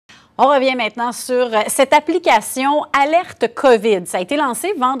On revient maintenant sur cette application Alerte COVID. Ça a été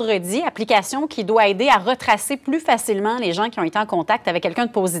lancé vendredi, application qui doit aider à retracer plus facilement les gens qui ont été en contact avec quelqu'un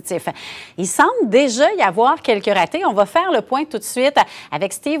de positif. Il semble déjà y avoir quelques ratés. On va faire le point tout de suite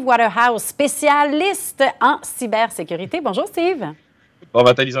avec Steve Waterhouse, spécialiste en cybersécurité. Bonjour Steve. Bon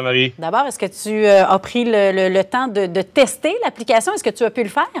matin Lisa-Marie. D'abord, est-ce que tu as pris le temps de tester l'application? Est-ce que tu as pu le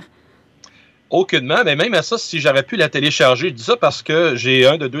faire? Aucunement, mais même à ça, si j'aurais pu la télécharger, je dis ça parce que j'ai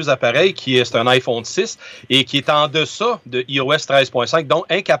un de deux appareils c'est un iPhone 6 et qui est en deçà de iOS 13.5, donc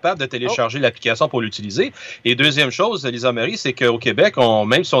incapable de télécharger l'application pour l'utiliser. Et deuxième chose, Lisa-Marie, c'est qu'au Québec,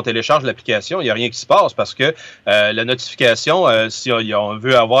 même si on télécharge l'application, il n'y a rien qui se passe parce que la notification, si on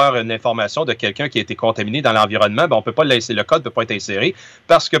veut avoir une information de quelqu'un qui a été contaminé dans l'environnement, on peut pas le laisser, le code ne peut pas être inséré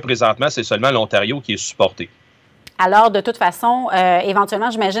parce que présentement, c'est seulement l'Ontario qui est supporté. Alors, de toute façon,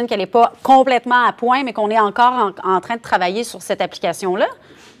 éventuellement, j'imagine qu'elle n'est pas complètement à point, mais qu'on est encore en train de travailler sur cette application-là.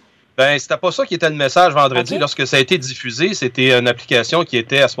 Bien, c'était pas ça qui était le message vendredi. Okay. Lorsque ça a été diffusé, c'était une application qui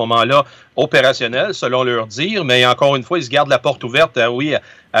était à ce moment-là opérationnelle, selon leur dire, mais encore une fois, ils se gardent la porte ouverte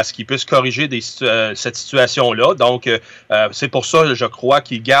à ce qu'ils puissent corriger cette situation-là. Donc, c'est pour ça, je crois,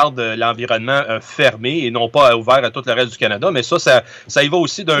 qu'ils gardent l'environnement fermé et non pas ouvert à tout le reste du Canada. Mais ça y va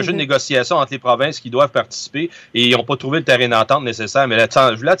aussi d'un jeu de négociation entre les provinces qui doivent participer et ils n'ont pas trouvé le terrain d'entente nécessaire. Mais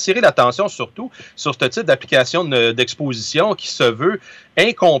je voulais attirer l'attention surtout sur ce type d'application d'exposition qui se veut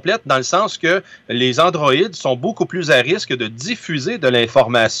incomplète dans le sens que les Android sont beaucoup plus à risque de diffuser de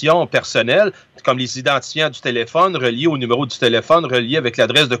l'information personnelle, comme les identifiants du téléphone reliés au numéro du téléphone, reliés avec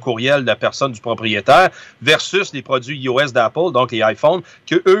l'adresse de courriel de la personne du propriétaire, versus les produits iOS d'Apple, donc les iPhones,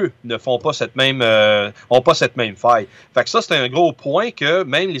 que eux ne font pas ont pas cette même faille. Fait que ça, c'est un gros point que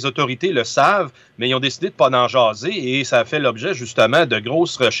même les autorités le savent, mais ils ont décidé de ne pas en jaser et ça a fait l'objet justement de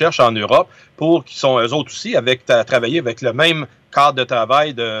grosses recherches en Europe pour qu'ils sont eux autres aussi à travailler avec le même cadre de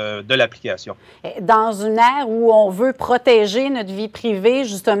travail de l'application. Dans une ère où on veut protéger notre vie privée,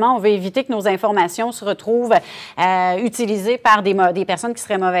 justement, on veut éviter que nos informations se retrouvent utilisées par des personnes qui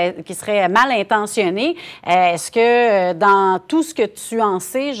seraient mal intentionnées. Est-ce que dans tout ce que tu en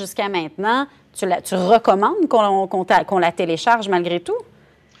sais jusqu'à maintenant, tu recommandes qu'on la télécharge malgré tout?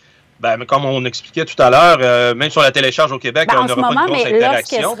 Bien, comme on expliquait tout à l'heure, même si on la télécharge au Québec, on n'aura pas de grosse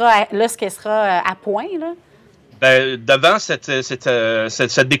interaction. Lorsqu'elle sera à point, là? Ben, devant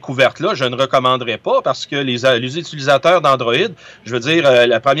cette découverte-là, je ne recommanderais pas parce que les utilisateurs d'Android, je veux dire,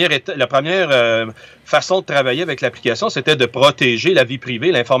 la première façon de travailler avec l'application, c'était de protéger la vie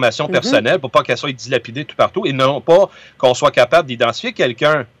privée, l'information personnelle pour pas qu'elle soit dilapidée tout partout et non pas qu'on soit capable d'identifier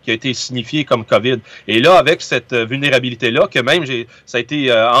quelqu'un qui a été signifié comme COVID. Et là, avec cette vulnérabilité-là, que même ça a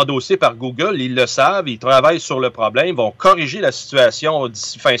été endossé par Google, ils le savent, ils travaillent sur le problème, vont corriger la situation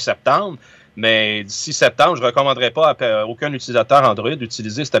d'ici fin septembre. Mais d'ici septembre, je ne recommanderais pas à aucun utilisateur Android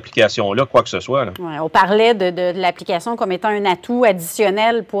d'utiliser cette application-là, quoi que ce soit. Ouais, on parlait de l'application comme étant un atout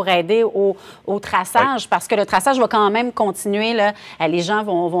additionnel pour aider au traçage, parce que le traçage va quand même continuer. Là. Les gens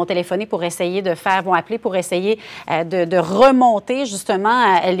vont téléphoner pour essayer vont appeler pour essayer de remonter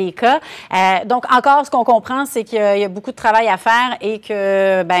justement les cas. Donc, encore, ce qu'on comprend, c'est qu'il y a beaucoup de travail à faire et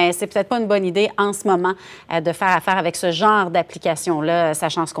que c'est peut-être pas une bonne idée en ce moment de faire affaire avec ce genre d'application-là,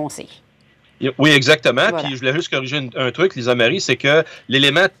 sachant ce qu'on sait. Oui, exactement. Voilà. Puis je voulais juste corriger un truc, Lisa-Marie, c'est que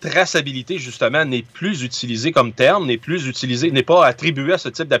l'élément traçabilité, justement, n'est plus utilisé comme terme, n'est pas attribué à ce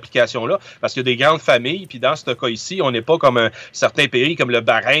type d'application-là, parce qu'il y a des grandes familles, puis dans ce cas ici, on n'est pas comme certains pays comme le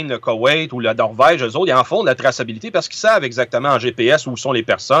Bahreïn, le Koweït ou la Norvège, eux autres, ils en font de la traçabilité parce qu'ils savent exactement en GPS où sont les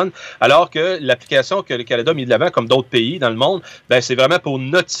personnes, alors que l'application que le Canada a mis de l'avant, comme d'autres pays dans le monde, c'est vraiment pour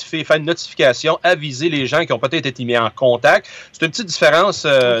faire une notification, aviser les gens qui ont peut-être été mis en contact. C'est une petite différence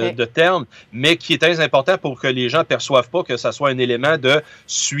de terme, mais qui est très important pour que les gens ne perçoivent pas que ça soit un élément de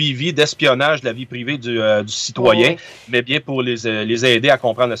suivi, d'espionnage de la vie privée du citoyen, mais bien pour les aider à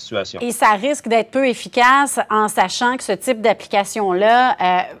comprendre la situation. Et ça risque d'être peu efficace en sachant que ce type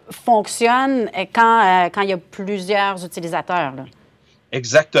d'application-là fonctionne quand il y a plusieurs utilisateurs, là.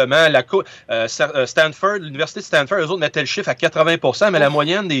 Exactement. Stanford, l'Université de Stanford, eux autres mettaient le chiffre à 80 mais la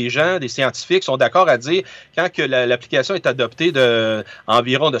moyenne des gens, des scientifiques, sont d'accord à dire quand que l'application est adoptée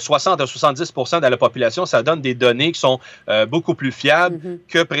environ de 60 à 70 dans la population, ça donne des données qui sont beaucoup plus fiables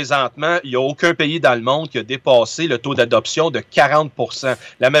que présentement. Il n'y a aucun pays dans le monde qui a dépassé le taux d'adoption de 40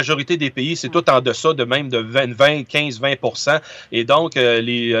 La majorité des pays, c'est tout en deçà de même de 15-20 Et donc,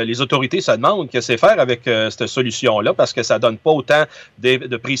 les autorités se demandent que c'est faire avec cette solution-là parce que ça donne pas autant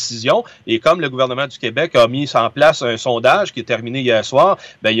de précision. Et comme le gouvernement du Québec a mis en place un sondage qui est terminé hier soir,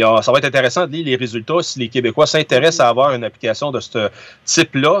 bien, ça va être intéressant de lire les résultats si les Québécois s'intéressent à avoir une application de ce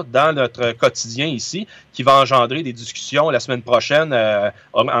type-là dans notre quotidien ici, qui va engendrer des discussions la semaine prochaine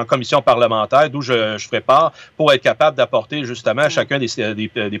en commission parlementaire, d'où je ferai part, pour être capable d'apporter justement chacun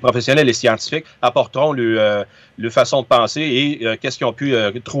des professionnels et scientifiques apporteront le façon de penser et qu'est-ce qu'ils ont pu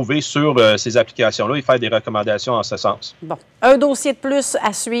trouver sur ces applications-là et faire des recommandations en ce sens. Bon, un dossier de plus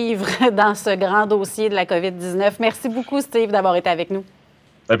à suivre dans ce grand dossier de la COVID-19. Merci beaucoup, Steve, d'avoir été avec nous.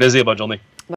 Un plaisir. Bonne journée.